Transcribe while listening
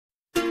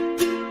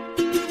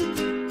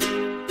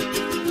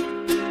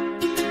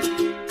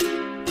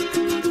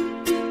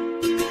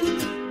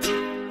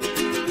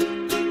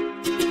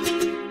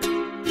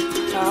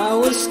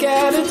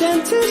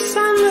dentist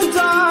and the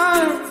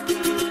dark.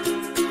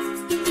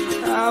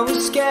 I was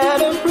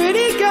scared of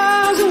pretty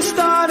girls and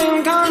starting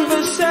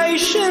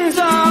conversations.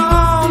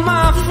 All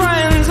my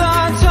friends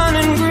are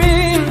turning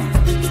green.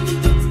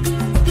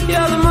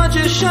 Yeah, the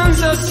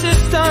magician's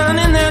assistant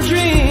in their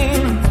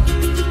dream.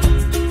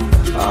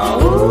 Oh,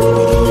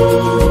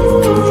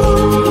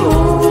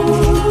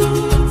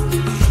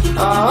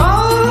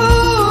 oh,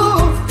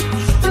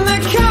 and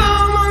they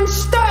come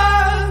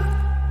unstuck.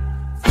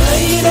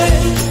 Lady,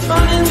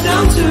 running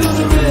down to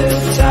the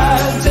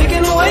Riptide,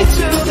 taken away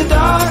to the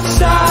dark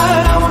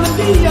side. I wanna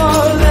be your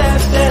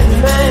left-hand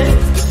man.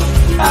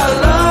 I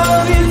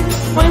love you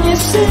when you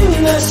sing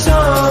that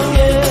song,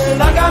 and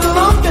I got a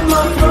lump in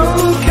my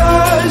throat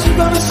 'cause you're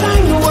gonna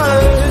sing the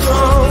words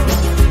wrong.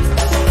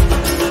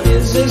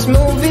 Is this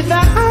movie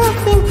that I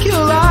think you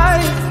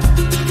like?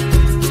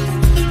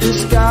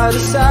 This guy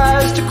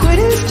decides to quit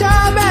his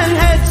job and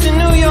head to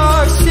New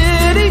York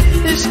City.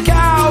 This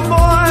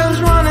cowboy is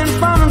running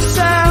from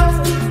himself,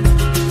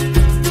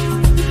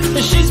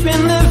 and she's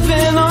been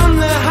living on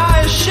the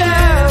highest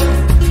shelf.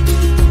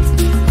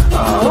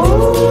 Oh,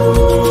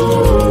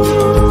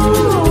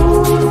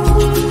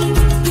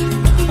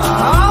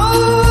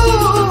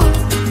 oh,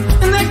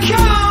 and they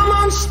come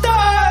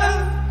unstuck.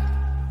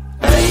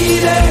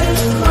 Lady,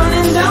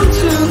 running down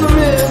to the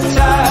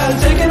Riptide,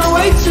 taken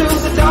away to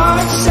the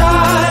dark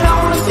side. I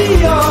wanna be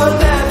your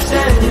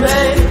left-hand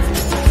man.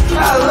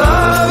 I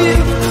love you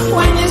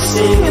when you're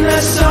singing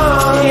that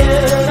song,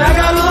 and I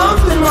got a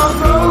lump in my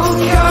throat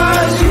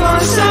 'cause you're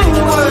gonna sing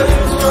the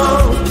words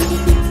wrong.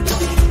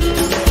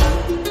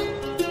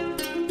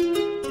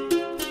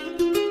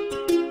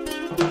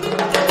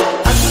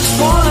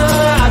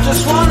 I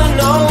just wanna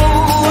know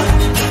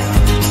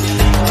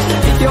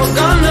if you're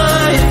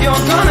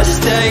gonna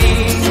stay.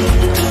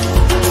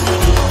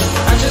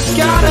 I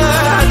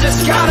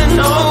just gotta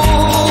know.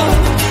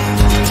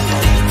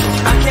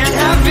 I can't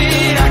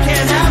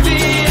have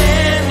it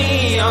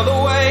any other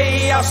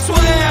way. I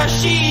swear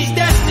she's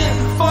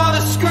destined for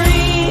the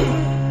screen.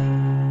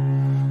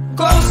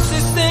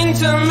 Closest thing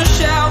to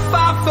Michelle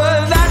Pfeiffer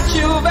that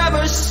you've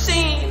ever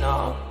seen.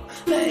 Oh,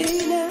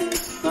 lady.